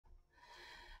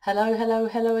Hello, hello,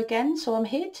 hello again. So I'm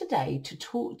here today to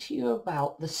talk to you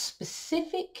about the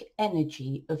specific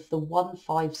energy of the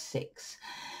 156.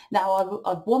 Now,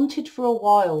 I've wanted for a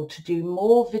while to do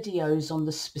more videos on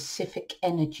the specific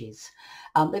energies,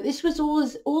 but this was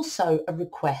always also a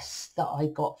request that I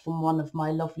got from one of my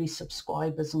lovely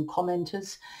subscribers and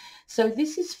commenters. So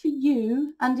this is for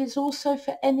you, and it's also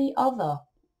for any other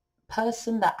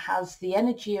person that has the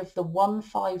energy of the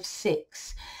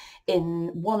 156 in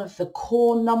one of the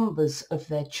core numbers of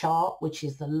their chart, which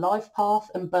is the life path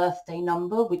and birthday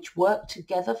number, which work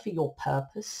together for your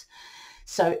purpose.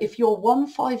 So if your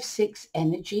 156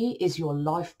 energy is your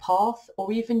life path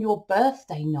or even your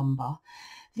birthday number,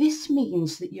 this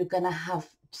means that you're going to have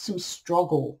some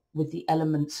struggle with the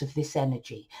elements of this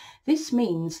energy. This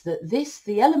means that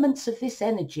the elements of this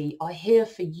energy are here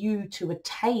for you to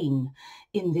attain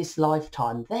in this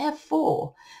lifetime.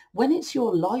 Therefore, when it's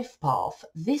your life path,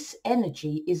 this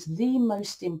energy is the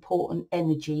most important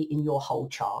energy in your whole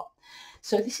chart.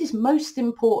 So this is most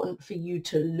important for you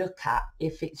to look at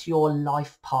if it's your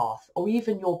life path or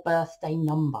even your birthday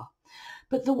number.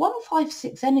 But the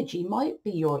 156 energy might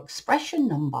be your expression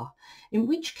number, in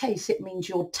which case it means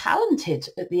you're talented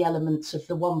at the elements of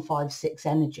the 156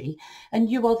 energy, and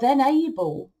you are then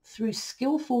able, through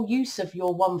skillful use of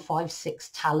your 156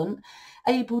 talent,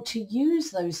 able to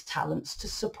use those talents to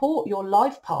support your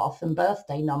life path and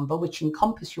birthday number, which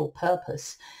encompass your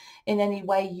purpose, in any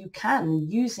way you can,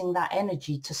 using that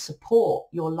energy to support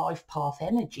your life path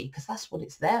energy, because that's what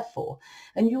it's there for.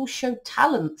 And you'll show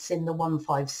talents in the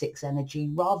 156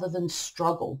 energy rather than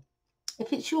struggle.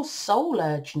 If it's your soul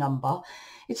urge number,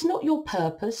 it's not your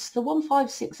purpose. The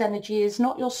 156 energy is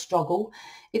not your struggle.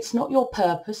 It's not your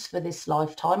purpose for this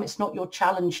lifetime. It's not your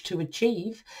challenge to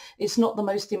achieve. It's not the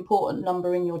most important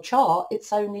number in your chart.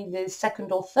 It's only the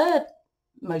second or third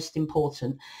most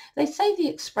important. They say the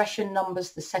expression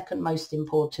number's the second most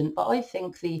important, but I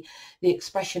think the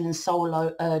expression and soul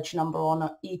urge number are on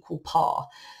an equal par,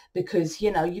 because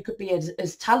you could be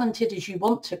as talented as you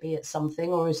want to be at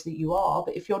something, or as that you are,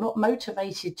 but if you're not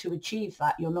motivated to achieve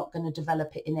that, you're not going to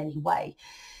develop it in any way.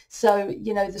 So,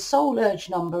 the soul urge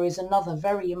number is another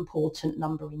very important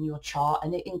number in your chart,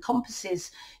 and it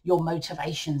encompasses your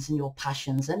motivations and your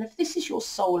passions. And if this is your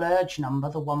soul urge number,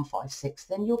 the 156,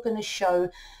 then you're going to show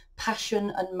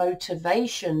passion and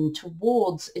motivation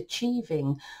towards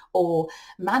achieving or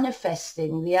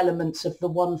manifesting the elements of the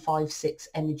 156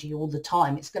 energy all the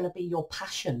time. It's going to be your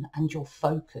passion and your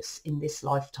focus in this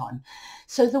lifetime.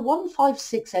 So the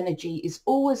 156 energy is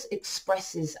always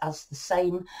expresses as the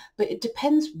same, but it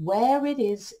depends where it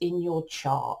is in your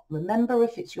chart. Remember,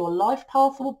 if it's your life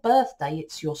path or birthday,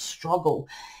 it's your struggle.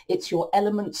 It's your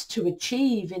elements to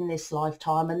achieve in this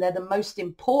lifetime, and they're the most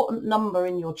important number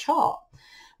in your chart.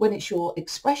 When it's your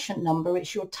expression number,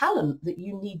 it's your talent that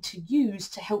you need to use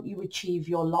to help you achieve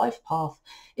your life path.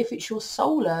 If it's your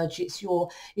soul urge, it's your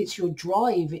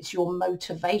drive, it's your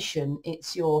motivation,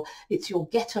 it's your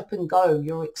get up and go,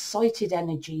 your excited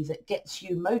energy that gets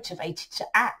you motivated to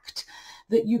act,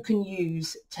 that you can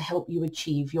use to help you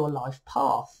achieve your life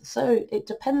path. So it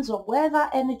depends on where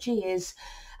that energy is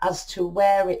as to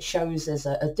where it shows as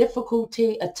a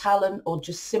difficulty, a talent, or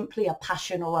just simply a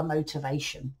passion or a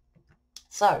motivation.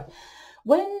 So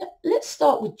let's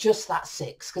start with just that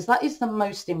 6, because that is the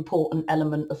most important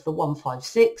element of the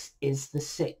 156, is the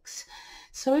 6.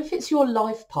 So if it's your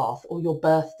life path or your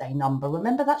birthday number,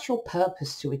 remember that's your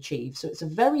purpose to achieve. So it's a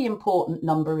very important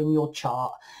number in your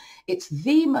chart. It's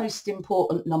the most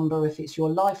important number if it's your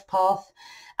life path,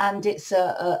 and it's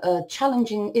a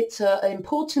challenging, it's an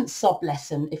important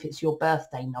sub-lesson if it's your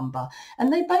birthday number.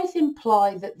 And they both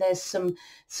imply that there's some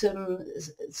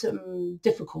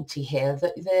difficulty here,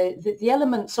 that the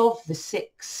elements of the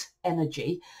 6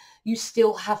 energy you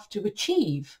still have to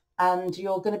achieve, and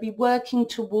you're going to be working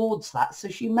towards that. So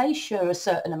you may show a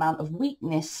certain amount of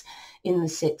weakness in the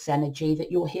 6 energy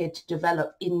that you're here to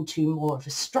develop into more of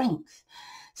a strength.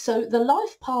 So the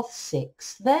life path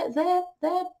 6, their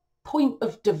point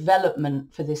of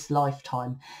development for this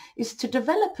lifetime is to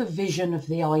develop a vision of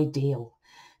the ideal,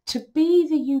 to be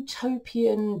the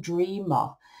utopian dreamer,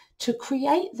 to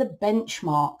create the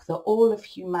benchmark that all of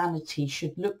humanity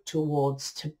should look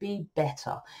towards to be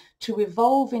better, to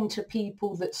evolve into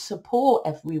people that support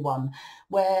everyone,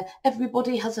 where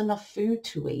everybody has enough food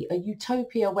to eat, a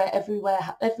utopia where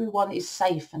everyone is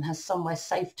safe and has somewhere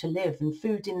safe to live and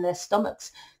food in their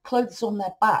stomachs, clothes on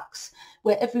their backs,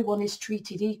 where everyone is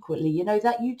treated equally.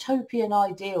 That utopian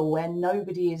ideal where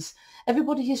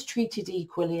everybody is treated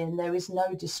equally and there is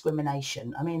no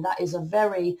discrimination. I mean, that is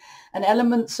and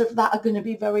elements of that are going to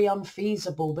be very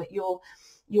unfeasible, but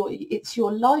it's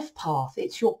your life path,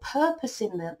 it's your purpose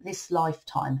in this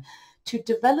lifetime to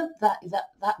develop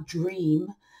that dream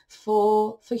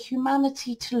for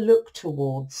humanity to look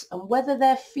towards, and whether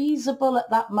they're feasible at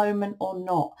that moment or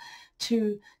not,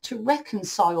 to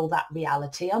reconcile that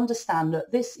reality. Understand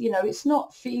that this, it's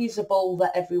not feasible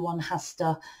that everyone has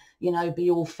to, be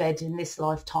all fed in this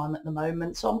lifetime at the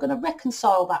moment. So I'm going to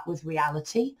reconcile that with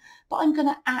reality, but I'm going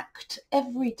to act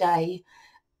every day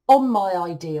on my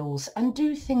ideals and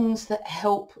do things that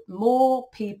help more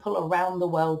people around the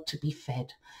world to be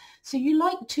fed. So you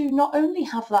like to not only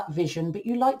have that vision, but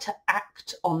you like to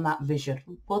act on that vision.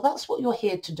 Well, that's what you're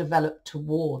here to develop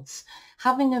towards,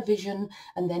 having a vision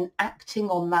and then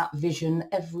acting on that vision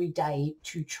every day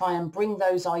to try and bring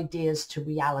those ideas to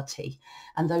reality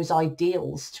and those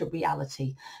ideals to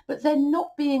reality. But then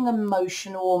not being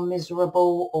emotional or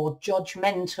miserable or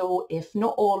judgmental if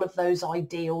not all of those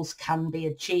ideals can be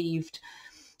achieved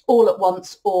all at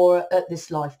once or at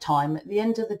this lifetime. At the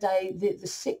end of the day, the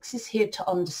six is here to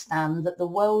understand that the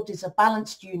world is a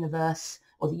balanced universe,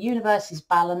 or the universe is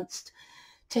balanced,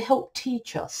 to help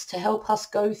teach us, to help us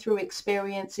go through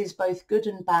experiences, both good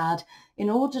and bad, in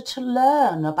order to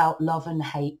learn about love and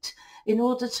hate, in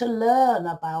order to learn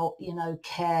about,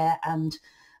 care and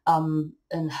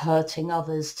hurting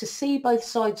others, to see both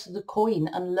sides of the coin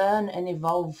and learn and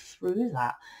evolve through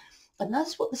that. And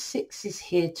that's what the six is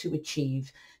here to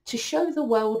achieve, to show the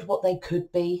world what they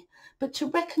could be, but to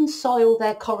reconcile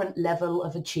their current level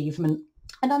of achievement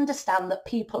and understand that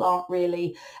people aren't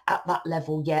really at that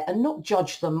level yet, and not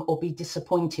judge them or be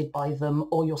disappointed by them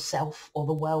or yourself or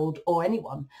the world or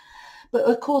anyone. But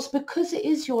of course, because it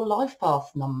is your life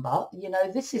path number,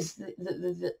 this is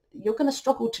you're going to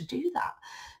struggle to do that.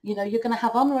 You're going to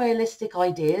have unrealistic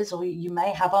ideas, or you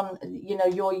may have,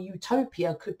 your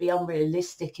utopia could be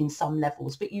unrealistic in some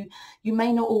levels, but you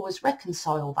may not always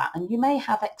reconcile that. And you may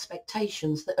have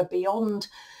expectations that are beyond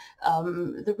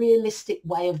the realistic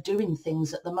way of doing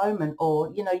things at the moment.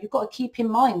 Or, you've got to keep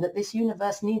in mind that this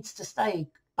universe needs to stay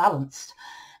balanced.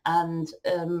 And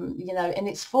and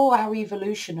it's for our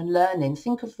evolution and learning.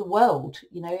 Think of the world,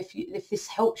 if this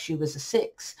helps you as a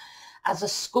six, as a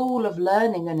school of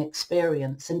learning and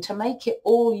experience, and to make it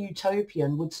all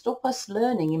utopian would stop us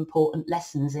learning important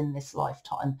lessons in this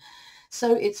lifetime.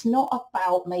 So it's not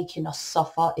about making us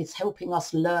suffer, it's helping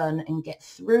us learn and get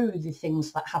through the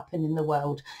things that happen in the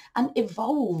world and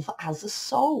evolve as a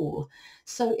soul.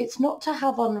 So it's not to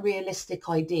have unrealistic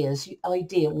ideals.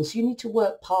 You need to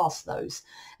work past those,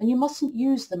 and you mustn't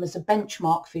use them as a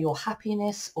benchmark for your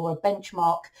happiness or a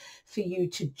benchmark for you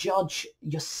to judge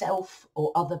yourself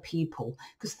or other people,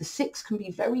 because the six can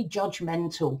be very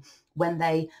judgmental when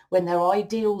their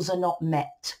ideals are not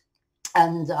met.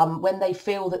 And when they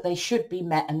feel that they should be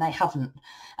met and they haven't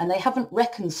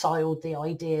reconciled the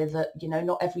idea that,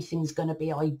 not everything's going to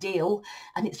be ideal,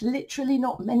 and it's literally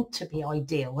not meant to be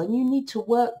ideal. And you need to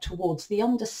work towards the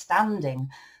understanding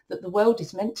that the world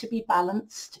is meant to be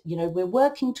balanced. We're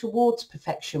working towards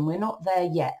perfection. We're not there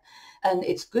yet. And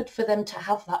it's good for them to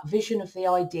have that vision of the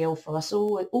ideal for us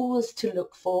always to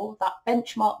look for, that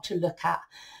benchmark to look at,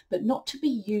 but not to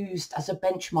be used as a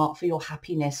benchmark for your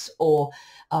happiness or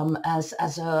as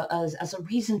a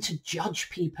reason to judge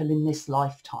people in this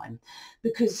lifetime.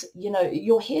 Because,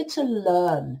 you're here to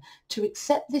learn, to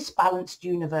accept this balanced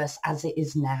universe as it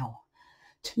is now,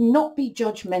 to not be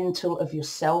judgmental of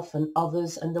yourself and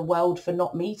others and the world for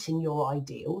not meeting your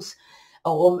ideals,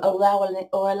 or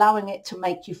allowing it to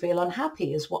make you feel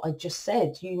unhappy, is what I just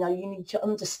said. You need to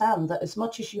understand that as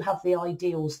much as you have the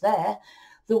ideals there,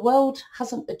 the world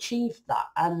hasn't achieved that.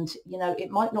 And,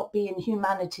 it might not be in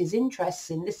humanity's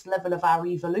interests in this level of our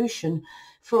evolution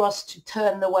for us to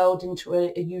turn the world into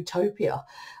a utopia,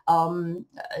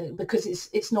 because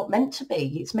it's not meant to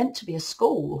be. It's meant to be a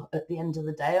school at the end of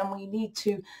the day, and we need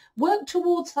to work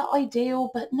towards that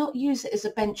ideal, but not use it as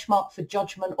a benchmark for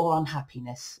judgment or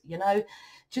unhappiness.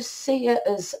 Just see it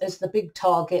as the big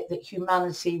target that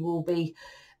humanity will be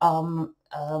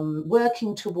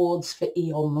working towards for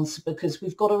eons, because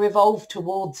we've got to evolve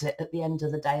towards it at the end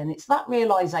of the day. And it's that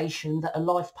realization that a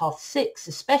life path 6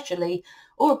 especially,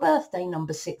 or a birthday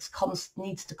number 6,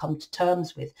 needs to come to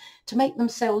terms with, to make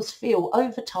themselves feel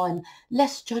over time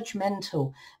less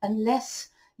judgmental and less,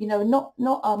 not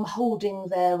holding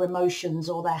their emotions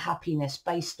or their happiness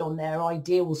based on their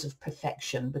ideals of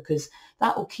perfection, because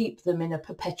that will keep them in a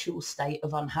perpetual state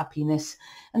of unhappiness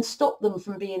and stop them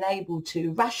from being able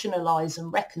to rationalize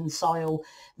and reconcile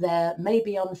their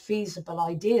maybe unfeasible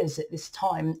ideas at this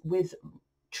time with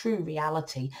true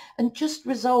reality, and just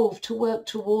resolve to work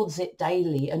towards it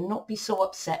daily and not be so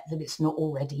upset that it's not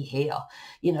already here.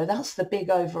 You know, that's the big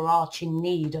overarching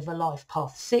need of a life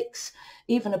path 6,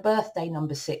 even a birthday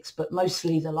number 6, but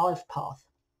mostly the life path.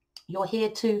 You're here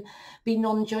to be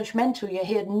non-judgmental. You're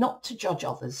here not to judge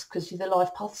others, because the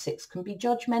life path 6 can be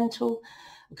judgmental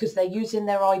because they're using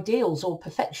their ideals or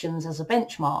perfections as a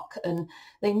benchmark, and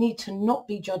they need to not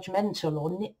be judgmental or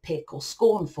nitpick or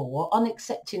scornful or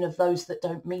unaccepting of those that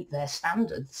don't meet their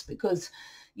standards, because,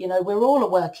 you know, we're all a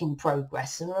work in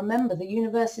progress. And remember, the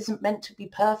universe isn't meant to be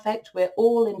perfect. We're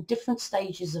all in different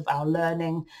stages of our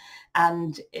learning,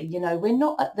 and, you know, we're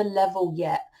not at the level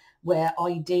yet where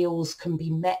ideals can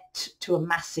be met to a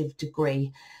massive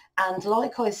degree. And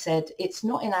like I said, it's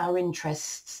not in our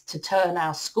interests to turn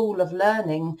our school of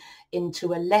learning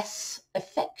into a less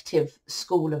effective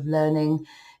school of learning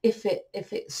if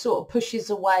it sort of pushes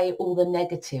away all the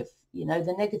negative. You know,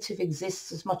 the negative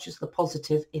exists as much as the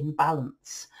positive in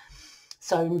balance.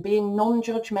 So being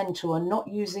non-judgmental and not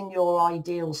using your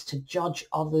ideals to judge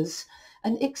others,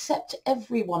 and accept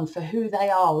everyone for who they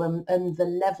are and the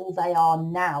level they are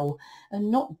now,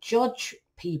 and not judge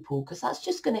people, because that's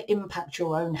just going to impact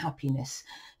your own happiness.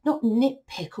 Not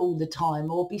nitpick all the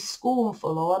time or be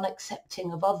scornful or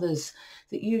unaccepting of others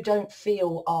that you don't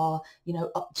feel are, you know,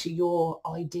 up to your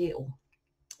ideal.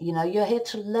 You know, you're here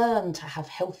to learn to have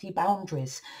healthy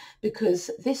boundaries, because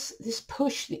this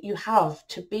push that you have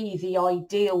to be the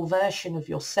ideal version of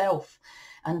yourself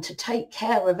and to take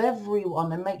care of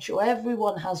everyone and make sure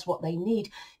everyone has what they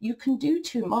need, you can do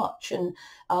too much. And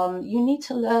you need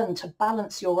to learn to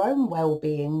balance your own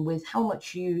well-being with how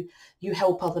much you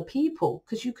help other people,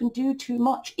 because you can do too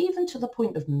much, even to the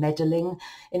point of meddling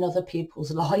in other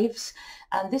people's lives.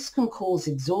 And this can cause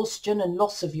exhaustion and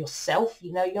loss of yourself.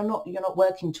 You know, you're not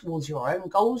working towards your own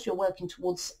goals, you're working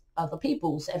towards other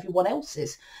people's, everyone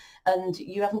else's. And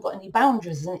you haven't got any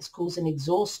boundaries, and it's causing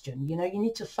exhaustion. You know, you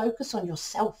need to focus on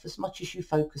yourself as much as you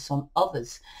focus on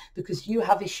others, because you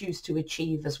have issues to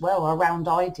achieve as well around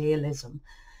idealism.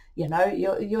 You know,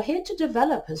 you're here to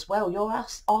develop as well your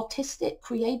artistic,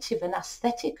 creative and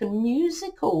aesthetic and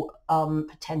musical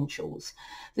potentials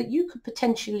that you could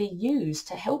potentially use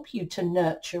to help you to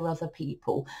nurture other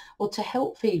people, or to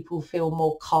help people feel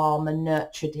more calm and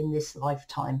nurtured in this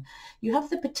lifetime. You have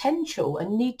the potential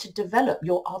and need to develop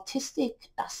your artistic,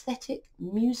 aesthetic,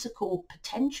 musical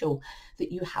potential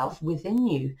that you have within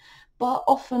you. But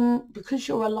often, because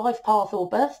you're a life path or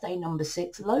birthday number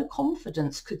 6, low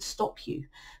confidence could stop you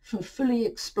from fully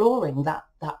exploring that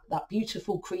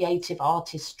beautiful creative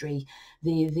artistry,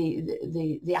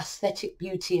 the aesthetic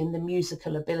beauty and the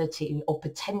musical ability or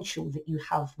potential that you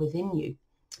have within you.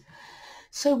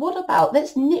 So what about,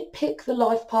 let's nitpick the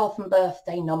life path and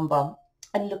birthday number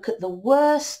and look at the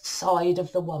worst side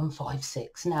of the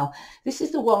 156. Now, this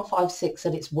is the 156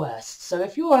 at its worst. So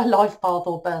if you're a life path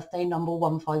or birthday number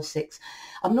 156,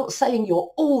 I'm not saying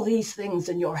you're all these things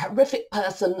and you're a horrific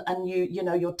person and you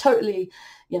know, you're totally,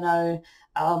 you know,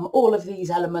 all of these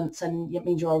elements and it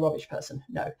means you're a rubbish person.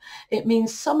 No, it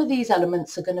means some of these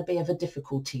elements are going to be of a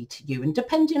difficulty to you, and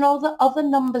depending on the other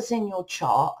numbers in your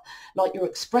chart, like your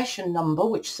expression number,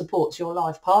 which supports your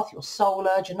life path, your soul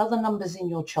urge, and other numbers in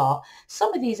your chart,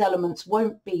 some of these elements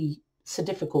won't be so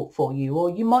difficult for you, or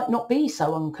you might not be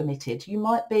so uncommitted. You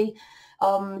might be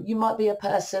a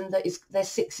person that is, their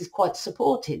 6 is quite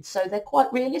supported, so they're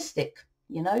quite realistic.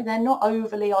 You know, they're not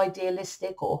overly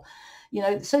idealistic, or, you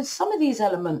know, so some of these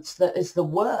elements that is the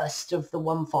worst of the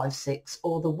 156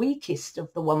 or the weakest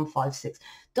of the 156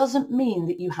 doesn't mean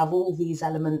that you have all these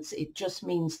elements. It just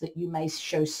means that you may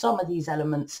show some of these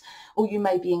elements, or you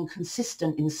may be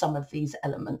inconsistent in some of these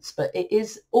elements. But it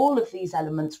is all of these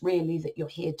elements really that you're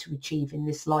here to achieve in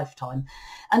this lifetime.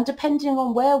 And depending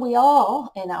on where we are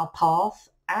in our path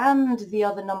and the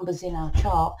other numbers in our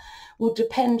chart will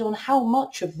depend on how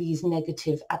much of these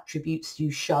negative attributes you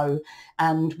show,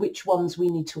 and which ones we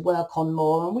need to work on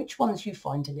more and which ones you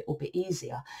find a little bit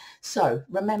easier. So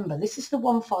remember, this is the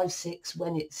 156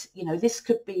 when it's, you know, this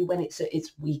could be when it's at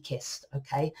its weakest.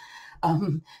 Okay.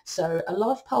 So a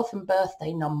life path and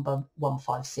birthday number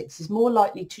 156 is more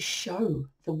likely to show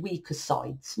the weaker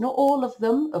sides, not all of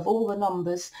them, of all the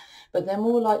numbers, but they're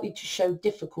more likely to show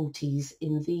difficulties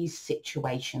in these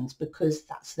situations because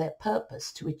that's their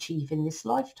purpose to achieve in this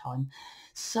lifetime.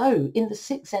 So in the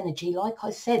 6 energy, like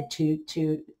I said, to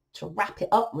wrap it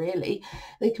up really,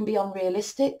 they can be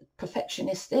unrealistic,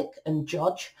 perfectionistic and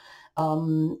judge,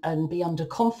 and be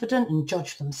underconfident and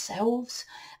judge themselves.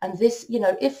 And this, you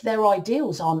know, if their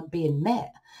ideals aren't being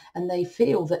met and they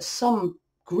feel that some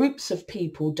groups of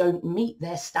people don't meet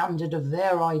their standard of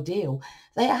their ideal,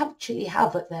 they actually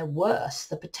have at their worst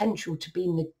the potential to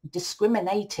be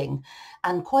discriminating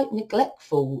and quite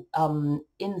neglectful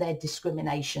in their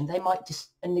discrimination. They might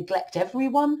neglect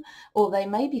everyone, or they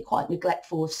may be quite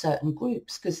neglectful of certain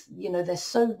groups because, you know, they're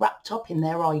so wrapped up in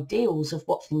their ideals of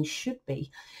what things should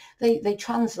be. They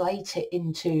translate it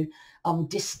into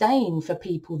disdain for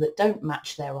people that don't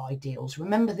match their ideals.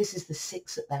 Remember, this is the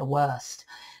 6 at their worst,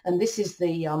 and this is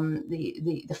the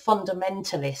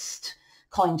fundamentalist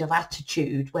kind of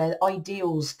attitude where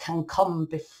ideals can come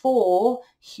before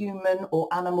human or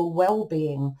animal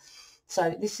well-being.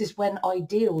 So this is when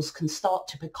ideals can start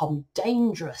to become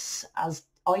dangerous, as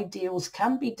ideals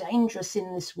can be dangerous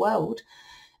in this world.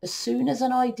 As soon as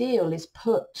an ideal is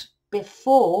put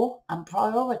before and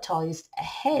prioritized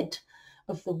ahead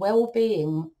of the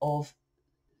well-being of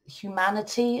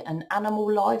humanity and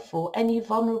animal life or any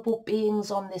vulnerable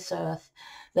beings on this earth,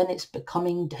 then it's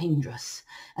becoming dangerous,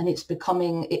 and it's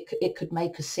becoming, it could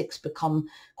make a 6 become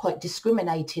quite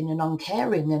discriminating and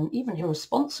uncaring and even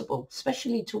irresponsible,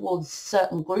 especially towards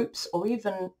certain groups or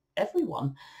even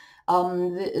everyone.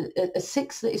 A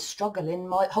 6 that is struggling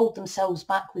might hold themselves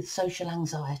back with social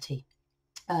anxiety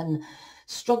and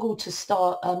struggle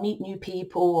to meet new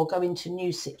people or go into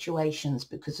new situations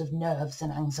because of nerves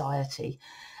and anxiety.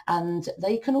 And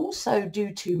they can also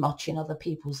do too much in other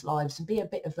people's lives and be a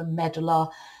bit of a meddler,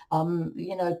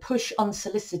 you know, push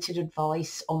unsolicited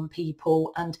advice on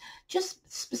people and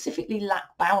just specifically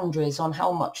lack boundaries on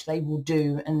how much they will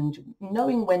do and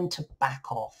knowing when to back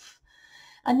off.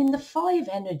 And in the 5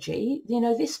 energy, you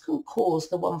know, this can cause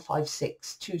the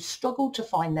 156 to struggle to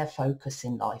find their focus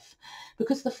in life,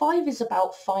 because the 5 is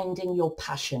about finding your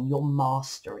passion, your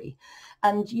mastery.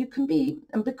 And you can be,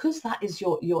 and because that is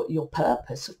your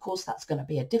purpose, of course, that's going to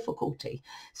be a difficulty.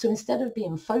 So instead of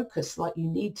being focused like you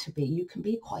need to be, you can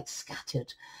be quite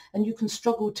scattered and you can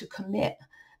struggle to commit,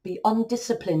 be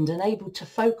undisciplined and able to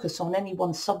focus on any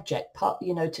one subject,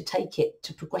 you know, to take it,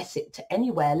 to progress it to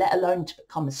anywhere, let alone to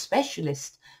become a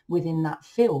specialist within that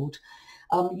field.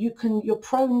 You're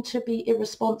prone to be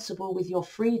irresponsible with your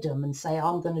freedom and say,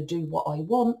 I'm going to do what I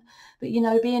want. But, you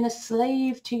know, being a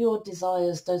slave to your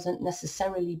desires doesn't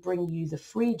necessarily bring you the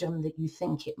freedom that you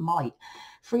think it might.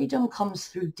 Freedom comes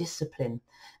through discipline.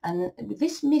 And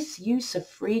this misuse of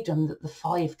freedom that the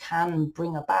 5 can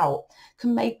bring about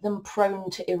can make them prone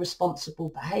to irresponsible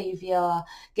behaviour,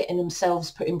 getting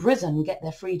themselves put in prison, get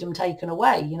their freedom taken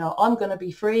away. You know, I'm going to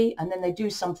be free, and then they do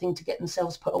something to get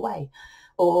themselves put away.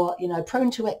 Or, you know, prone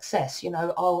to excess, you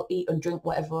know, I'll eat and drink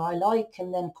whatever I like.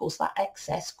 And then, of course, that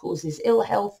excess causes ill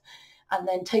health and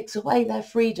then takes away their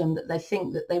freedom that they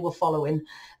think that they were following.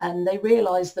 And they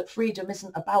realize that freedom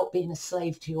isn't about being a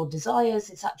slave to your desires.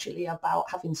 It's actually about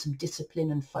having some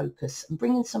discipline and focus and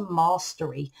bringing some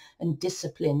mastery and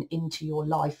discipline into your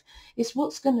life. It's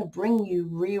what's going to bring you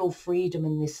real freedom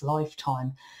in this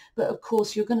lifetime. But of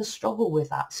course, you're going to struggle with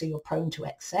that. So you're prone to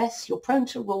excess, you're prone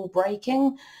to rule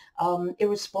breaking,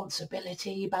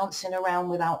 irresponsibility, bouncing around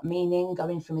without meaning,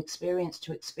 going from experience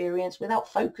to experience without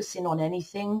focusing on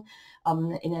anything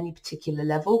in any particular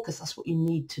level, because that's what you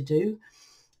need to do.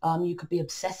 You could be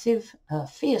obsessive,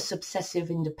 fierce obsessive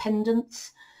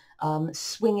independence,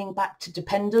 swinging back to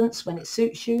dependence when it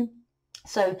suits you.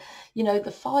 So, you know,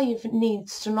 the 5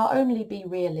 needs to not only be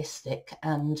realistic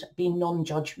and be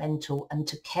non-judgmental and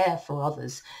to care for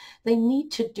others, they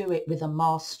need to do it with a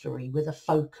mastery, with a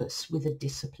focus, with a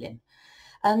discipline.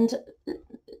 And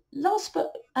last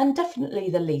and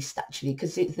definitely the least, actually,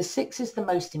 because the 6 is the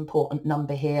most important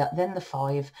number here, then the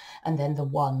 5 and then the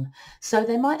 1. So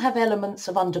they might have elements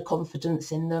of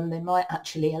underconfidence in them. They might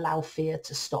actually allow fear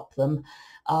to stop them.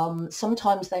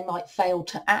 Sometimes they might fail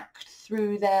to act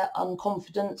through their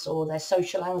unconfidence or their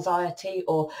social anxiety,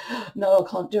 or no, I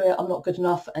can't do it, I'm not good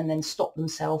enough, and then stop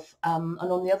themselves. And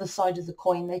on the other side of the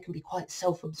coin, they can be quite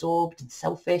self-absorbed and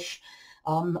selfish,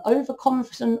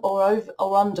 overconfident or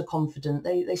underconfident.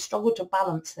 They struggle to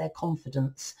balance their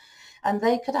confidence. And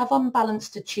they could have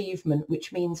unbalanced achievement,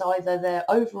 which means either they're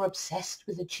over obsessed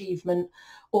with achievement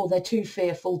or they're too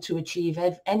fearful to achieve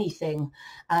anything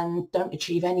and don't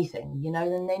achieve anything, you know,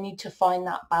 then they need to find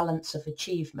that balance of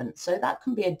achievement. So that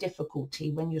can be a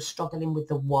difficulty when you're struggling with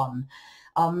the 1.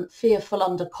 Fearful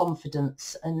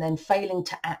underconfidence and then failing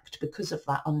to act because of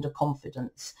that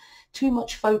underconfidence. Too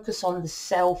much focus on the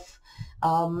self,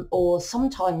 or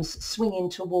sometimes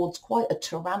swinging towards quite a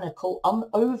tyrannical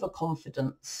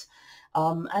overconfidence.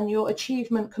 And your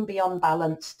achievement can be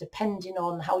unbalanced depending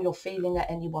on how you're feeling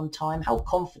at any one time, how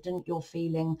confident you're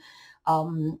feeling,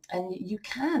 And you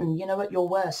can, you know, at your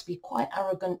worst, be quite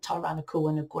arrogant, tyrannical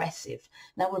and aggressive.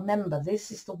 Now remember,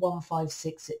 this is the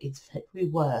 156 at its very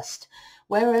worst.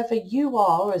 Wherever you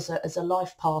are as a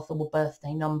life path or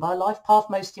birthday number, life path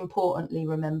most importantly,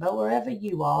 remember, wherever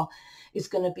you are is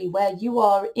going to be where you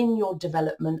are in your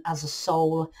development as a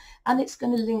soul, and it's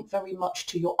going to link very much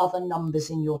to your other numbers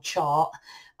in your chart,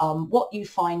 what you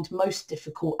find most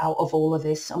difficult out of all of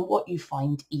this and what you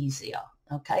find easier.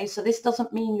 Okay, so this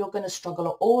doesn't mean you're going to struggle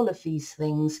at all of these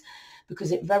things,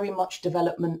 because it very much it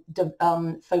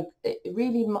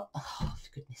really, oh,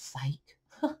 for goodness sake,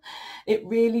 it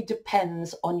really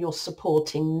depends on your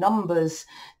supporting numbers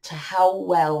to how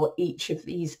well each of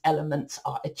these elements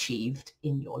are achieved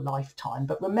in your lifetime.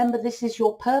 But remember, this is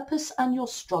your purpose and your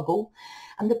struggle.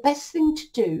 And the best thing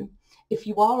to do if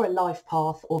you are a life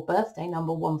path or birthday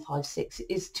number 156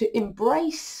 is to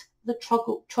embrace the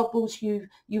troubles you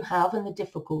have and the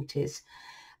difficulties,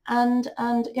 and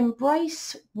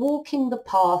embrace walking the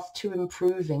path to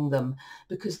improving them,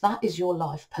 because that is your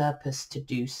life purpose to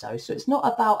do so. So it's not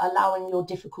about allowing your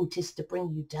difficulties to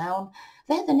bring you down.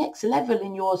 They're the next level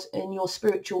in your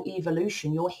spiritual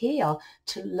evolution. You're here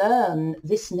to learn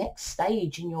this next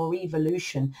stage in your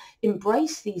evolution.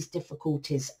 Embrace these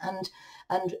difficulties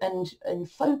and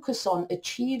focus on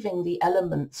achieving the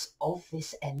elements of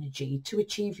this energy to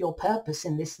achieve your purpose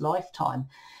in this lifetime.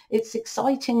 It's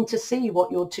exciting to see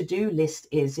what your to-do list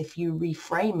is if you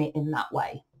reframe it in that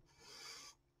way.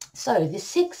 So the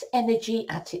 6 energy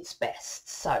at its best.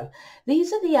 So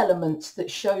these are the elements that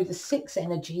show the 6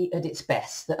 energy at its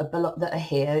best that are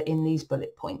here in these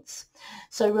bullet points.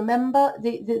 So remember,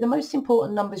 the most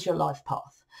important number is your life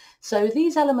path. So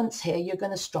these elements here, you're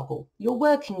going to struggle. You're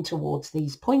working towards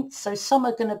these points. So some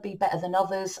are going to be better than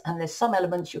others, and there's some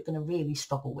elements you're going to really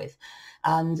struggle with.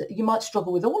 And you might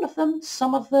struggle with all of them,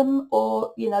 some of them,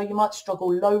 or, you know, you might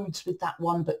struggle loads with that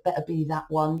one, but better be that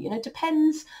one. You know, it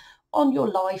depends on your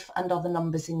life and other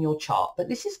numbers in your chart, but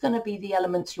this is going to be the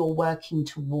elements you're working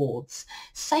towards.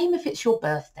 Same if it's your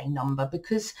birthday number,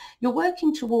 because you're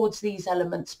working towards these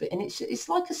elements, and it's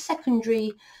like a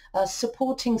secondary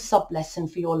supporting sub lesson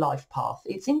for your life path.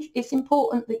 It's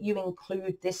important that you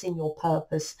include this in your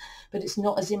purpose, but it's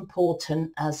not as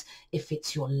important as if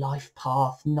it's your life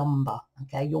path number.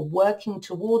 Okay, you're working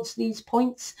towards these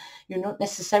points. You're not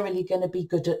necessarily going to be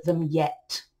good at them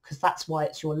yet, because that's why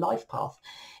it's your life path.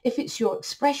 If it's your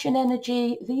expression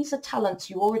energy, these are talents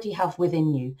you already have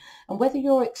within you. And whether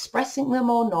you're expressing them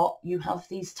or not, you have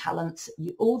these talents,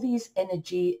 all these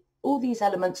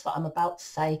elements that I'm about to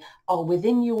say are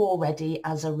within you already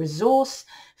as a resource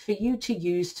for you to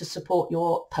use to support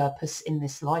your purpose in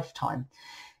this lifetime.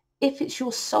 If it's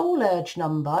your soul urge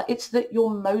number, it's that you're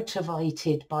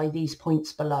motivated by these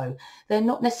points below. They're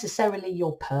not necessarily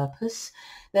your purpose.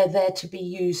 They're there to be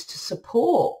used to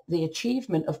support the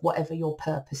achievement of whatever your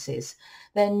purpose is.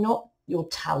 They're not your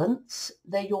talents,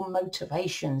 they're your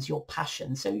motivations, your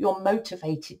passion. So you're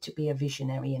motivated to be a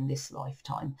visionary in this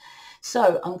lifetime.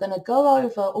 So I'm going to go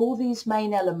over all these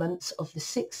main elements of the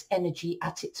 6 energy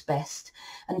at its best,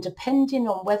 and depending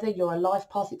on whether you're a life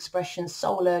path, expression,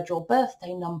 soul urge or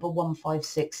birthday number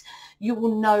 156, you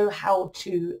will know how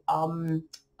to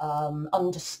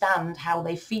understand how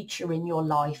they feature in your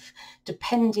life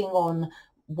depending on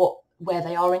where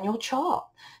they are in your chart.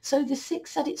 So the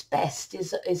 6 at its best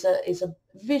is a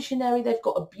visionary. They've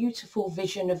got a beautiful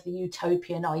vision of the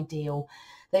utopian ideal.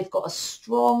 They've got a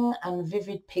strong and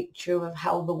vivid picture of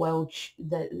how the world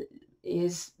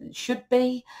should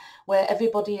be, where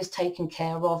everybody is taken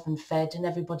care of and fed, and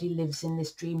everybody lives in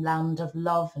this dreamland of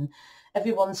love, and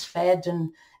everyone's fed and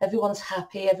everyone's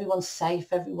happy, everyone's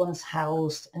safe, everyone's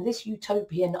housed. And this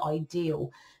utopian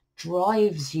ideal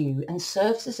drives you and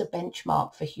serves as a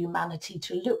benchmark for humanity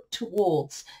to look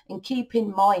towards and keep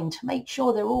in mind, to make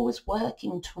sure they're always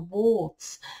working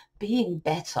towards being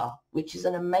better, which is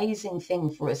an amazing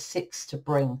thing for a 6 to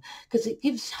bring, because it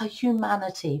gives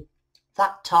humanity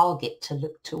that target to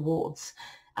look towards.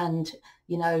 And,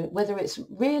 you know, whether it's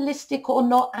realistic or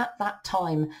not at that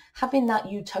time, having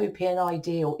that utopian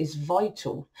ideal is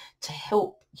vital to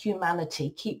help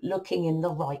humanity keep looking in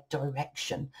the right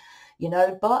direction. You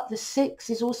know, but the 6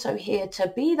 is also here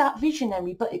to be that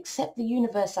visionary, but accept the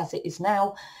universe as it is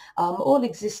now, all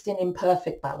existing in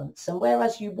perfect balance. And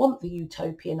whereas you want the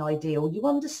utopian ideal, you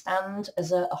understand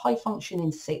as a high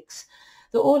functioning 6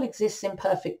 that all exists in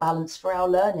perfect balance for our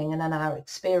learning and in our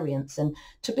experience. And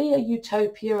to be a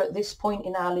utopia at this point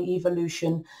in our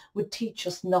evolution would teach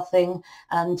us nothing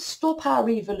and stop our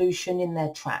evolution in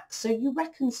their tracks. So you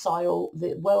reconcile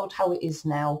the world how it is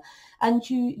now, and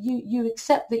you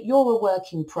accept that you're a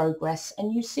work in progress,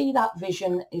 and you see that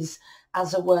vision is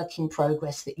as a work in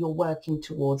progress that you're working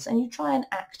towards, and you try and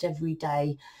act every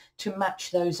day to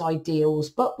match those ideals,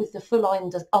 but with the full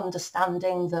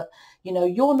understanding that, you know,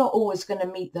 you're not always going to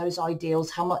meet those ideals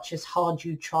how much as hard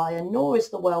you try, and nor is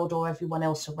the world or everyone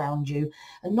else around you,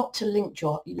 and not to link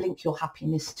your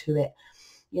happiness to it.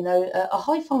 You know, a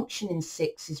high functioning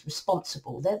 6 is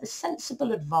responsible. They're the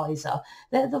sensible advisor.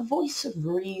 They're the voice of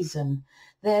reason.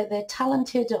 They're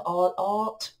talented at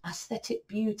art, aesthetic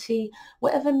beauty,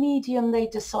 whatever medium they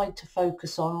decide to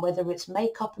focus on, whether it's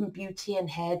makeup and beauty and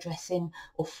hairdressing,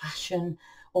 or fashion,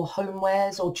 or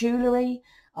homewares, or jewellery,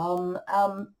 or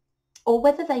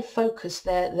whether they focus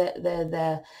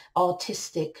their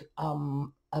artistic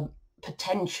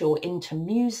potential into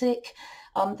music.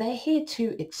 They're here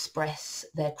to express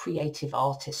their creative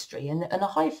artistry, and a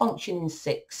high functioning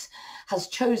 6 has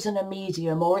chosen a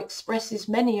medium, or expresses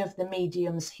many of the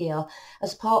mediums here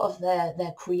as part of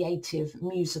their creative,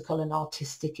 musical and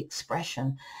artistic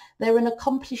expression. They're an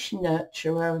accomplished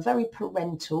nurturer, very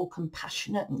parental,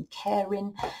 compassionate and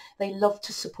caring. They love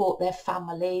to support their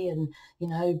family and, you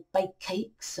know, bake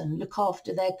cakes and look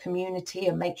after their community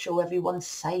and make sure everyone's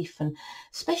safe, and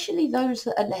especially those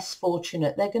that are less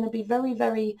fortunate. They're going to be very,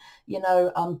 very, you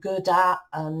know, good at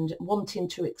and wanting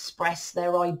to express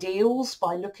their ideals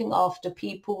by looking after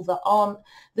people that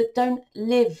don't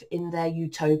live in their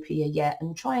utopia yet,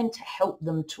 and trying to help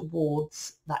them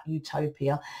towards that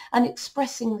utopia and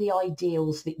expressing the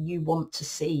ideals that you want to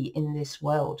see in this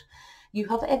world. You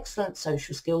have excellent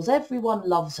social skills. Everyone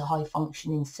loves a high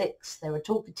functioning 6. They're a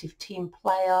talkative team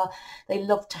player. They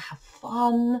love to have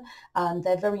fun, and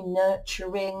they're very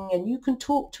nurturing, and you can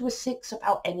talk to a 6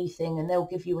 about anything and they'll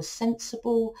give you a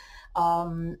sensible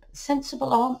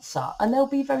answer, and they'll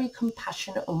be very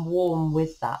compassionate and warm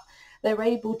with that. They're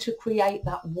able to create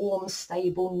that warm,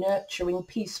 stable, nurturing,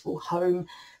 peaceful home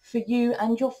for you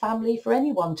and your family, for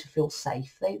anyone to feel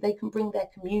safe. They can bring their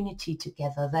community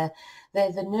together.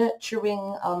 They're the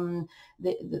nurturing,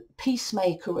 the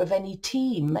peacemaker of any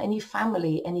team, any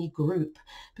family, any group,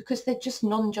 because they're just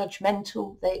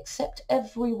non-judgmental. They accept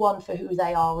everyone for who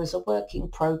they are as a work in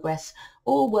progress,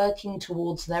 all working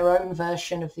towards their own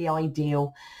version of the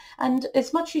ideal. And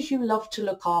as much as you love to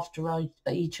look after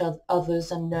each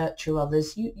others and nurture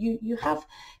others, you have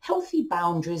healthy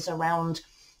boundaries around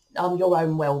your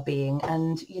own well-being,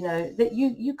 and you know that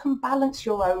you can balance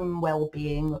your own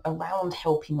well-being around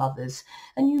helping others,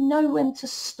 and you know when to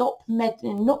stop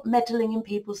not meddling in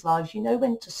people's lives. You know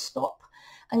when to stop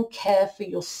and care for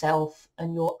yourself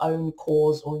and your own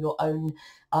cause or your own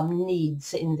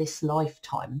needs in this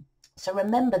lifetime. So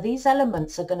remember, these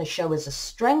elements are going to show as a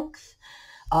strength,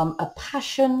 a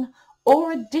passion,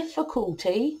 or a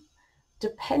difficulty,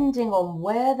 depending on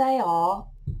where they are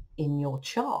in your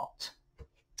chart.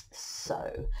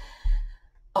 So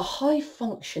a high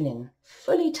functioning,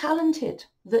 fully talented,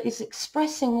 that is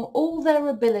expressing all their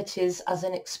abilities as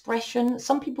an expression.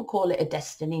 Some people call it a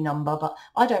destiny number, but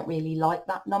I don't really like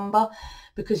that number,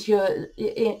 because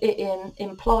it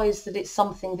implies that it's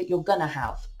something that you're going to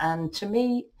have. And to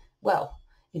me, well,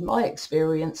 in my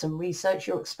experience and research,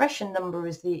 your expression number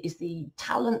is the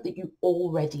talent that you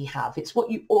already have. It's what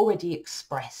you already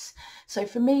express. So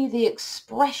for me, the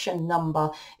expression number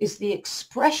is the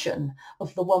expression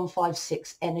of the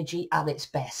 156 energy at its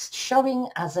best, showing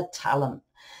as a talent.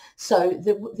 So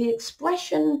the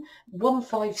expression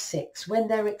 156, when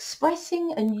they're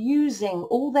expressing and using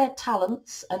all their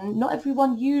talents, and not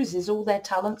everyone uses all their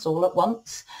talents all at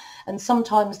once, and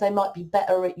sometimes they might be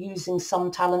better at using some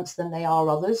talents than they are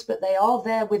others, but they are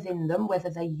there within them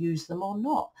whether they use them or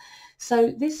not.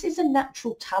 So this is a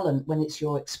natural talent when it's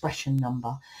your expression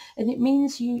number, and it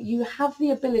means you have the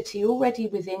ability already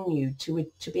within you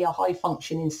to be a high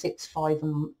functioning 6, 5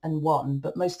 and 1,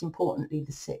 but most importantly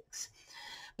the 6.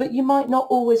 But you might not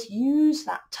always use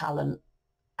that talent,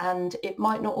 and it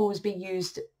might not always be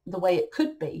used the way it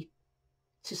could be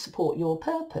to support your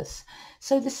purpose.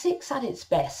 So the 6 at its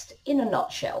best, in a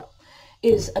nutshell,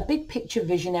 is a big picture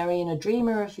visionary and a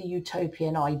dreamer of the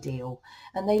utopian ideal.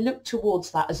 and they look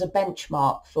towards that as a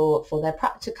benchmark for their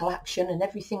practical action and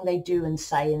everything they do and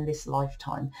say in this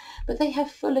lifetime. But they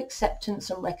have full acceptance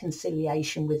and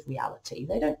reconciliation with reality.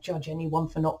 They don't judge anyone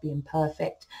for not being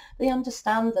perfect. They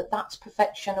understand that that's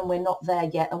perfection and we're not there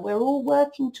yet, and we're all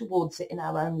working towards it in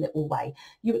our own little way.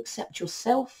 You accept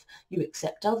yourself, you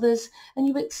accept others, and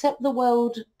you accept the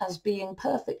world as being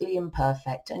perfectly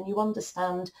imperfect, and you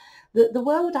understand that the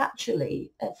world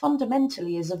actually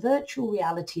fundamentally is a virtual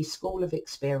reality school of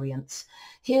experience,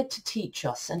 here to teach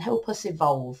us and help us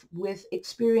evolve with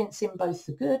experience in both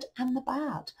the good and the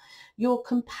bad. You're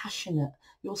compassionate,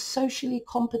 you're socially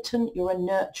competent, you're a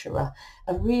nurturer,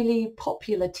 a really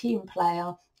popular team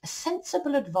player, a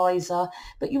sensible advisor,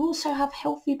 but you also have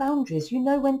healthy boundaries. You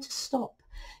know when to stop.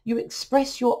 You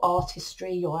express your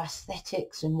artistry, your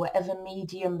aesthetics, in whatever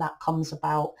medium that comes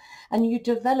about, and you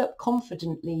develop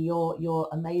confidently your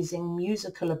amazing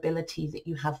musical ability that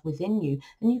you have within you,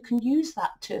 and you can use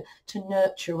that to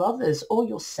nurture others or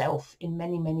yourself in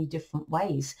many, many different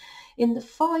ways. In the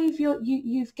 5,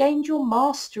 you've gained your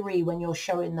mastery when you're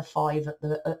showing the 5 at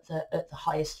the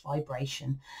highest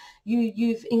vibration.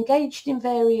 You've engaged in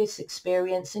various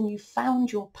experience and you've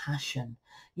found your passion,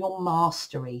 your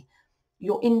mastery,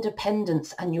 your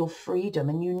independence and your freedom.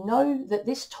 And you know that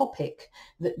this topic,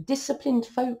 that disciplined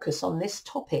focus on this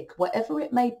topic, whatever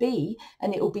it may be,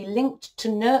 and it will be linked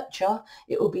to nurture,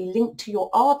 it will be linked to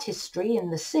your artistry in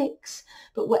the 6,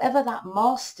 but whatever that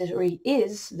mastery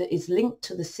is that is linked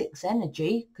to the 6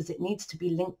 energy, because it needs to be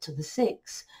linked to the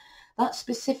 6, that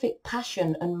specific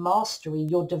passion and mastery,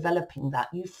 you're developing that.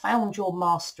 You found your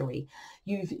mastery.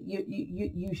 You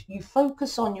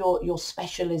focus on your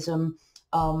specialism,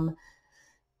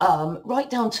 right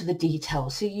down to the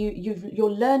details. So you're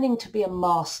learning to be a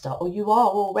master, or you are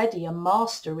already a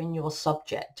master in your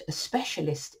subject, a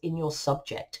specialist in your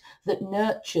subject that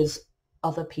nurtures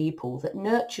other people, that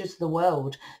nurtures the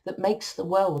world, that makes the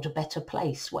world a better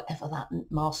place, whatever that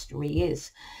mastery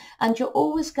is. And you're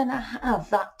always going to have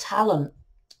that talent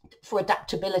for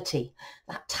adaptability,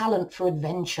 that talent for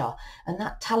adventure, and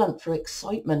that talent for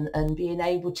excitement and being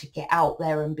able to get out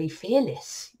there and be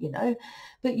fearless,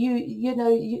 but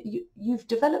you've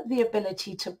developed the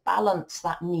ability to balance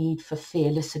that need for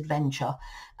fearless adventure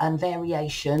and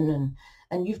variation,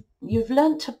 and you've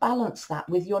learned to balance that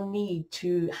with your need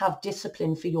to have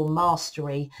discipline for your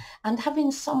mastery, and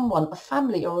having someone, a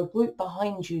family or a group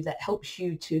behind you that helps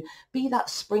you to be that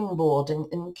springboard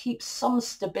and keep some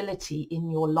stability in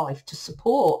your life to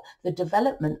support the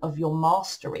development of your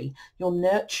mastery, your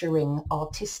nurturing,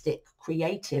 artistic,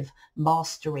 creative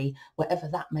mastery, whatever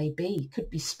that may be. Could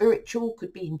be spiritual,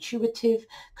 could be intuitive,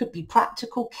 could be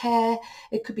practical care.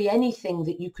 It could be anything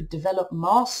that you could develop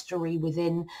mastery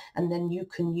within, and then you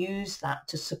can use that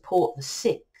to support the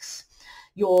 6.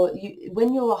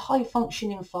 When you're a high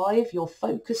functioning 5, you're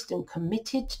focused and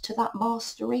committed to that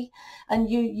mastery, and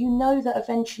you know that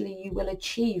eventually you will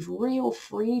achieve real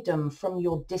freedom from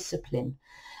your discipline.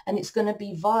 And it's going to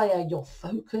be via your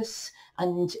focus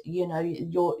and,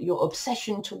 your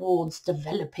obsession towards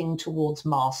developing towards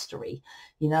mastery.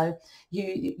 You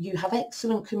have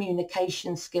excellent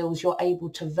communication skills. You're able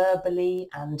to verbally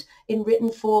and in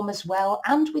written form as well,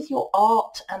 and with your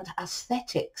art and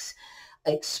aesthetics,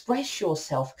 express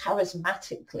yourself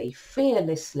charismatically,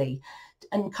 fearlessly,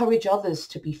 encourage others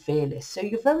to be fearless. So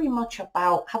you're very much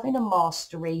about having a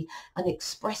mastery and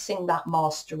expressing that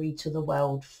mastery to the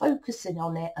world, focusing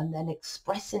on it and then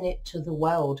expressing it to the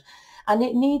world. And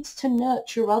it needs to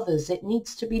nurture others. It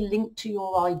needs to be linked to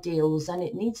your ideals, and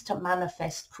it needs to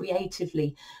manifest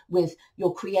creatively with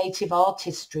your creative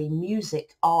artistry,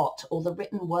 music, art, or the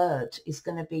written word is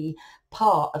going to be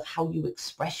part of how you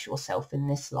express yourself in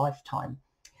this lifetime.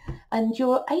 And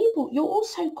you're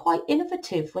also quite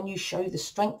innovative when you show the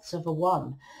strengths of a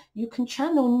 1. You can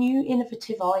channel new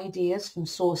innovative ideas from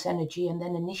source energy and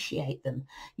then initiate them.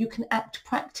 You can act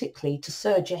practically to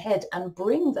surge ahead and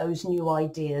bring those new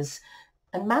ideas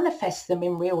and manifest them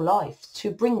in real life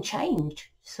to bring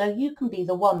change. So you can be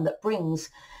the one that brings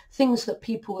things that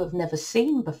people have never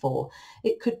seen before.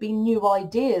 It could be new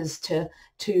ideas to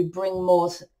bring more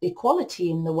equality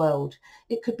in the world.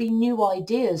 It could be new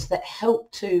ideas that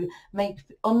help to make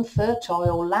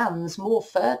unfertile lands more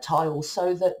fertile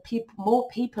so that more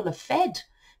people are fed.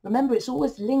 Remember, it's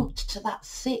always linked to that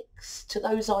 6, to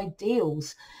those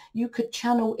ideals. You could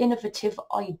channel innovative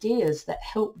ideas that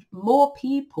help more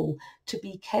people to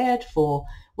be cared for,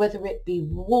 whether it be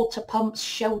water pumps,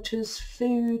 shelters,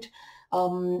 food,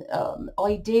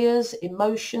 ideas,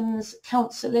 emotions,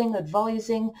 counselling,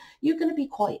 advising. You're going to be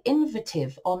quite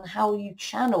innovative on how you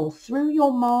channel through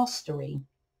your mastery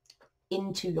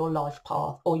into your life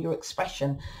path or your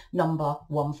expression number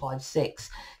 156.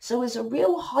 So as a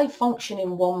real high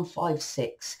functioning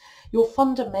 156, you're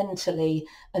fundamentally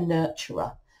a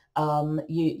nurturer.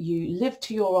 You live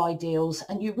to your ideals,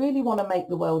 and you really want to make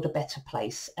the world a better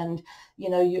place. And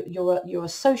you're a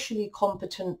socially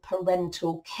competent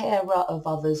parental carer of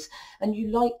others, and you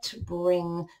like to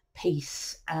bring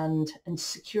peace and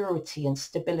security and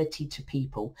stability to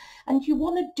people. And you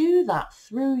want to do that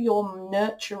through your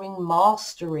nurturing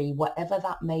mastery, whatever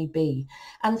that may be,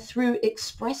 and through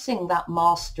expressing that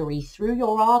mastery through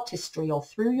your artistry or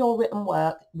through your written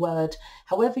word,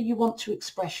 however you want to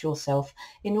express yourself,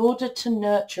 in order to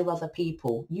nurture other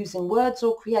people using words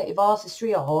or creative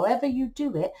artistry, or however you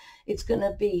do it. It's going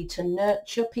to be to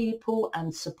nurture people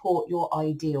and support your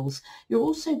ideals. You're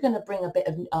also going to bring a bit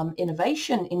of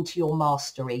innovation into your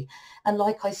mastery. And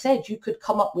like I said, you could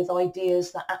come up with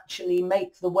ideas that actually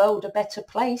make the world a better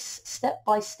place step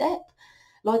by step.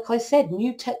 Like I said,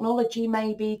 new technology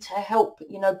maybe to help,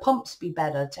 pumps be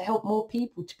better, to help more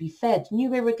people to be fed,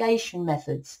 new irrigation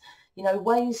methods,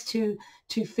 ways to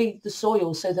feed the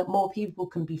soil so that more people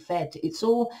can be fed. It's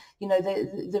all,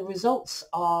 the results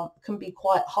can be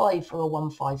quite high for a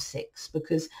 156,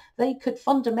 because they could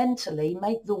fundamentally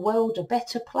make the world a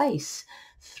better place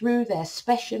through their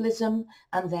specialism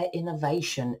and their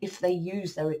innovation, if they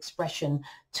use their expression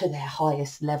to their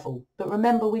highest level. But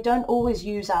remember, we don't always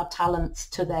use our talents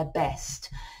to their best.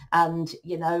 And,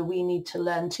 we need to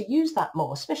learn to use that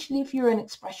more, especially if you're in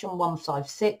expression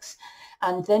 156.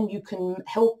 And then you can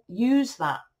help use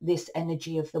this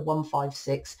energy of the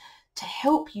 156 to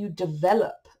help you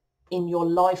develop in your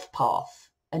life path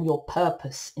and your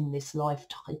purpose in this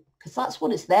lifetime, because that's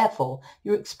what it's there for.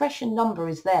 Your expression number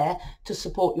is there to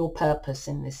support your purpose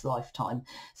in this lifetime.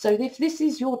 So if this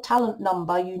is your talent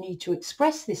number, you need to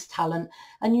express this talent,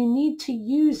 and you need to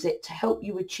use it to help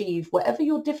you achieve whatever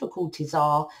your difficulties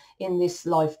are in this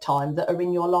lifetime that are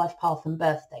in your life path and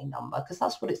birthday number, because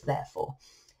that's what it's there for.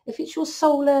 If it's your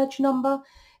soul urge number,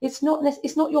 it's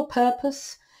not your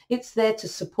purpose. It's there to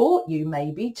support you,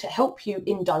 maybe to help you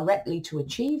indirectly to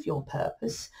achieve your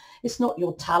purpose. It's not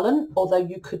your talent, although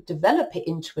you could develop it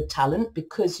into a talent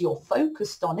because you're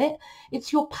focused on it.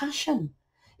 It's your passion.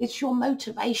 It's your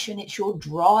motivation, it's your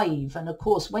drive. And of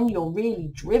course, when you're really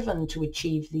driven to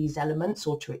achieve these elements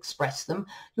or to express them,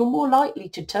 you're more likely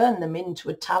to turn them into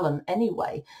a talent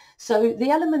anyway. So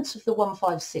the elements of the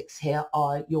 156 here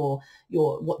are your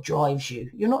what drives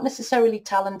you. You're not necessarily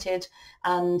talented,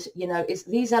 and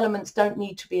these elements don't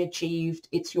need to be achieved.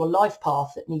 It's your life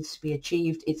path that needs to be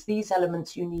achieved. It's these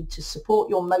elements you need to support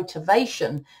your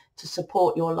motivation, to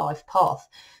support your life path.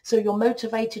 So you're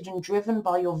motivated and driven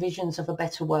by your visions of a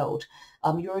better world.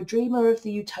 You're a dreamer of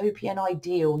the utopian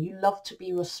ideal. You love to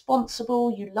be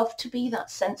responsible. You love to be that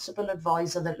sensible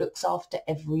advisor that looks after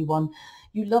everyone.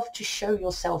 You love to show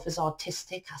yourself as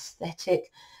artistic,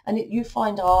 aesthetic, and you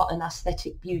find art and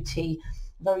aesthetic beauty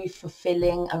very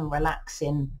fulfilling and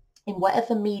relaxing in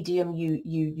whatever medium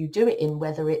you do it in,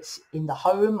 whether it's in the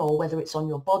home or whether it's on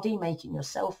your body, making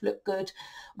yourself look good,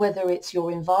 whether it's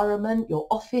your environment, your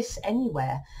office,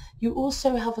 anywhere. You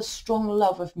also have a strong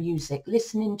love of music,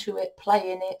 listening to it,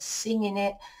 playing it, singing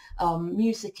it.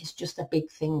 Music is just a big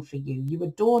thing for you. You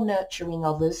adore nurturing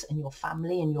others and your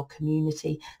family and your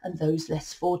community and those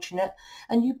less fortunate.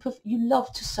 And you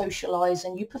love to socialize,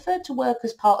 and you prefer to work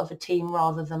as part of a team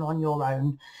rather than on your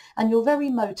own. And you're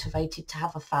very motivated to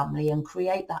have a family and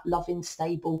create that loving,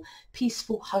 stable,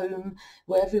 peaceful home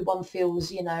where everyone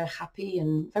feels, happy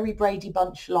and very Brady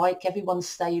Bunch-like. Everyone's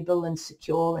stable and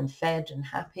secure and fed and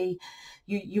happy.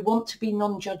 You want to be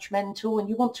non-judgmental, and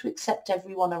you want to accept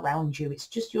everyone around you. It's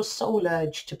just your soul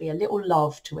urge to be a little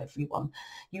love to everyone.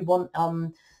 You want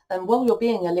and while you're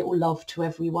being a little love to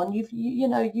everyone,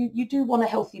 you do want a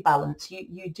healthy balance.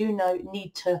 You do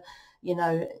need to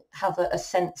have a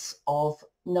sense of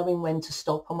knowing when to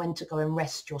stop and when to go and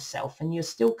rest yourself, and you're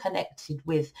still connected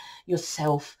with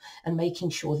yourself and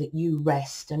making sure that you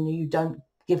rest and you don't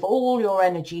give all your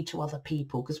energy to other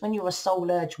people, because when you're a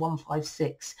soul urge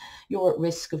 156, you're at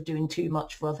risk of doing too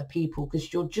much for other people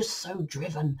because you're just so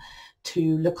driven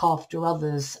to look after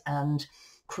others and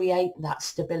create that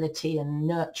stability and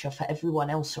nurture for everyone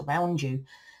else around you.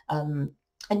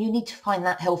 And you need to find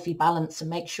that healthy balance and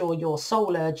make sure your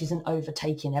soul urge isn't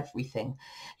overtaking everything.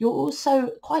 You're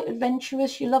also quite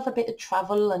adventurous. You love a bit of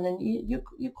travel, and then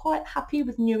you're quite happy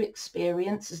with new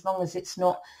experience as long as it's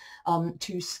not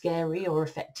too scary or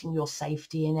affecting your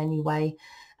safety in any way.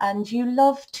 And you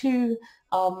love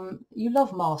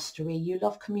mastery. You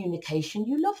love communication.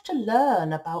 You love to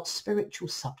learn about spiritual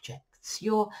subjects.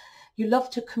 You're You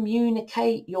love to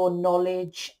communicate your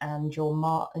knowledge and your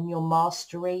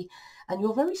mastery, and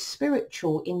you're very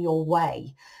spiritual in your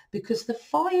way, because the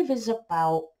 5 is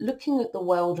about looking at the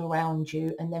world around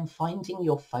you and then finding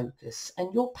your focus.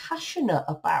 And you're passionate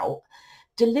about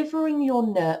delivering your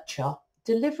nurture,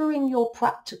 delivering your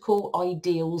practical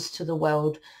ideals to the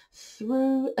world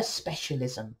through a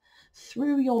specialism,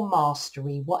 through your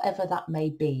mastery, whatever that may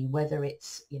be, whether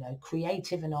it's,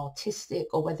 creative and artistic,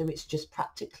 or whether it's just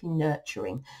practically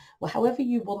nurturing. Well, however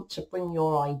you want to bring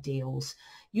your ideals,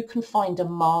 you can find a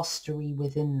mastery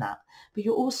within that. But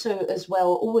you're also as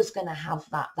well always going to have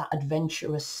that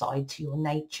adventurous side to your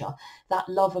nature. That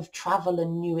love of travel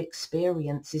and new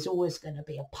experience is always going to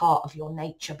be a part of your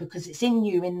nature, because it's in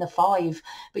you, in the 5.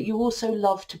 But you also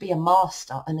love to be a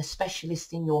master and a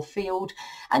specialist in your field,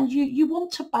 and you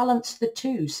want to balance the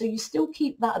 2, so you still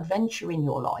keep that adventure in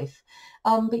your life,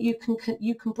 but you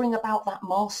can bring about that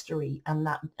mastery and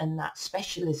that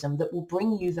specialism that will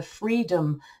bring you the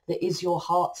freedom that is your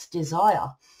heart's desire.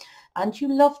 And you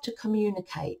love to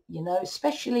communicate,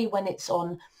 especially when it's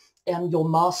on your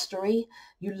mastery.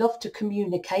 You love to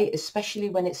communicate, especially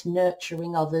when it's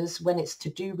nurturing others, when it's to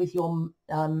do with your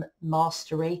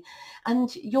mastery.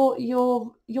 And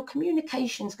your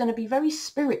communication is going to be very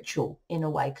spiritual in a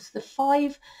way, because the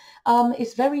 5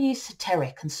 is very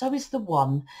esoteric, and so is the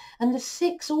 1. And the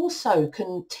 6 also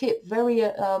can tip very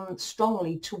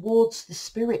strongly towards the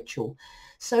spiritual.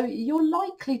 So you're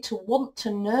likely to want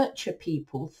to nurture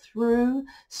people through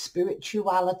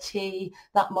spirituality.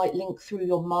 That might link through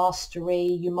your mastery.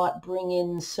 You might bring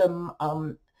in some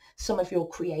of your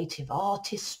creative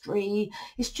artistry.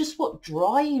 It's just what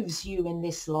drives you in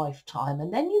this lifetime.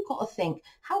 And then you've got to think,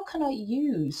 how can I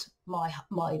use my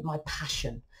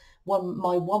passion,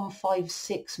 my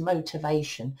 156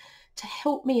 motivation, to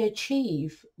help me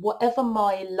achieve whatever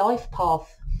my life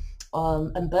path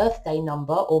and birthday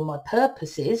number or my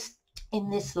purpose is in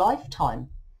this lifetime.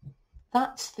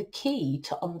 That's the key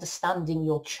to understanding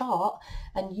your chart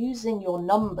and using your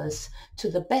numbers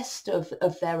to the best of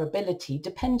their ability,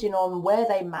 depending on where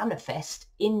they manifest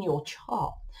in your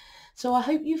chart. So I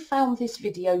hope you found this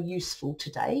video useful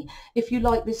today. If you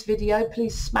like this video,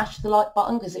 please smash the like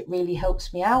button, because it really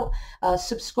helps me out.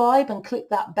 Subscribe and click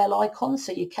that bell icon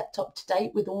so you're kept up to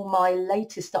date with all my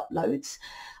latest uploads.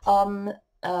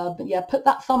 But yeah, put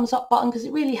that thumbs up button, because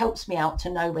it really helps me out to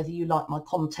know whether you like my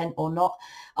content or not.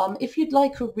 If you'd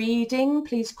like a reading,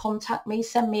 please contact me.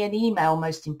 Send me an email,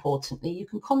 most importantly. You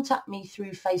can contact me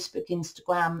through Facebook,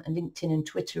 Instagram, and LinkedIn and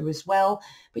Twitter as well.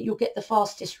 But you'll get the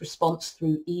fastest response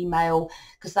through email,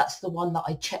 because that's the one that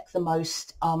I check the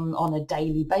most on a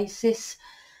daily basis.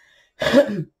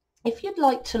 If you'd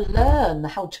like to learn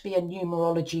how to be a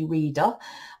numerology reader,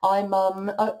 I'm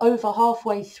over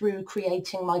halfway through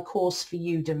creating my course for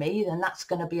Udemy, and that's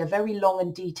going to be a very long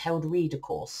and detailed reader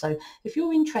course. So if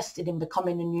you're interested in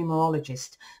becoming a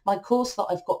numerologist, my course that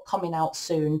I've got coming out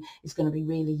soon is going to be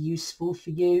really useful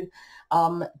for you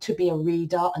to be a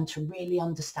reader and to really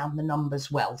understand the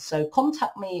numbers well. So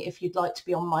contact me if you'd like to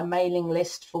be on my mailing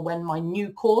list for when my new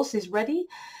course is ready.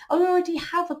 I already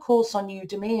have a course on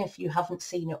Udemy if you haven't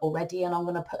seen it already, and I'm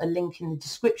going to put a link in the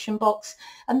description box,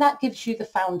 and that gives you the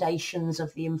foundations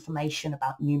of the information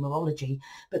about numerology.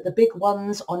 But the big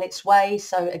one's on its way.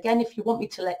 So again, if you want me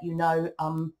to let you know,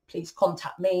 please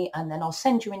contact me, and then I'll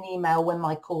send you an email when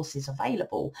my course is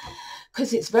available,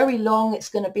 because it's very long. It's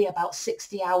going to be about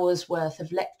 60 hours worth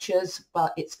of lectures,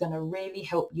 but it's going to really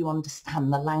help you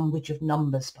understand the language of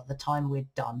numbers by the time we're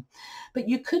done. But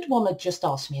you could want to just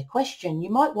ask me a question. You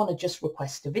might want to just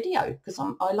request a video, because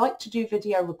I like to do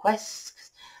video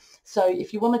requests. So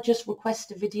if you want to just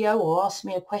request a video or ask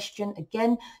me a question,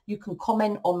 again, you can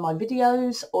comment on my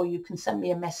videos, or you can send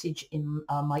me a message in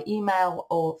my email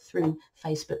or through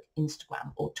Facebook,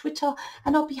 Instagram or Twitter,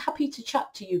 and I'll be happy to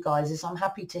chat to you guys, as I'm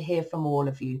happy to hear from all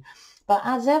of you. But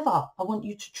as ever, I want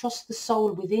you to trust the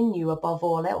soul within you above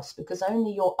all else, because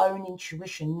only your own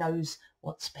intuition knows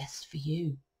what's best for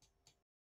you.